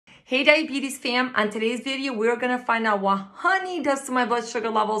Hey diabetes fam, on today's video, we're gonna find out what honey does to my blood sugar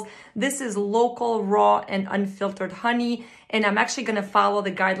levels. This is local, raw, and unfiltered honey, and I'm actually gonna follow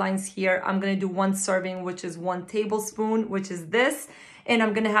the guidelines here. I'm gonna do 1 serving, which is 1 tablespoon, which is this, and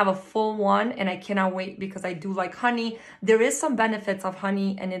I'm gonna have a full one, and I cannot wait because I do like honey. There is some benefits of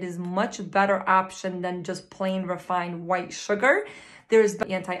honey, and it is much better option than just plain refined white sugar. There's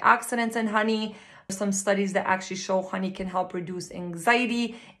antioxidants in honey. Some studies that actually show honey can help reduce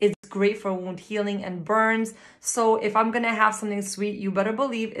anxiety. It's great for wound healing and burns. So if I'm gonna have something sweet, you better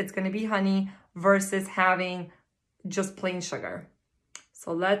believe it's gonna be honey versus having just plain sugar.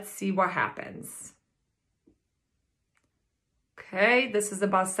 So let's see what happens. Okay, this is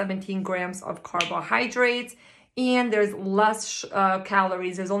about 17 grams of carbohydrates, and there's less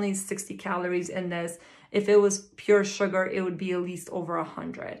calories. There's only 60 calories in this. If it was pure sugar, it would be at least over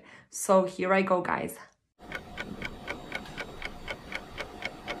 100. So here I go, guys.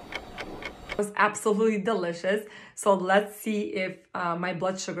 It was absolutely delicious. So let's see if my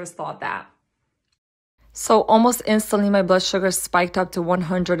blood sugars thought that. So almost instantly, my blood sugar spiked up to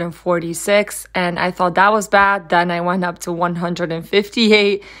 146, and I thought that was bad. Then I went up to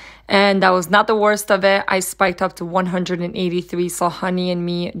 158. And that was not the worst of it. I spiked up to 183, so honey and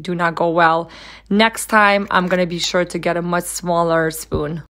me do not go well. Next time, I'm going to be sure to get a much smaller spoon.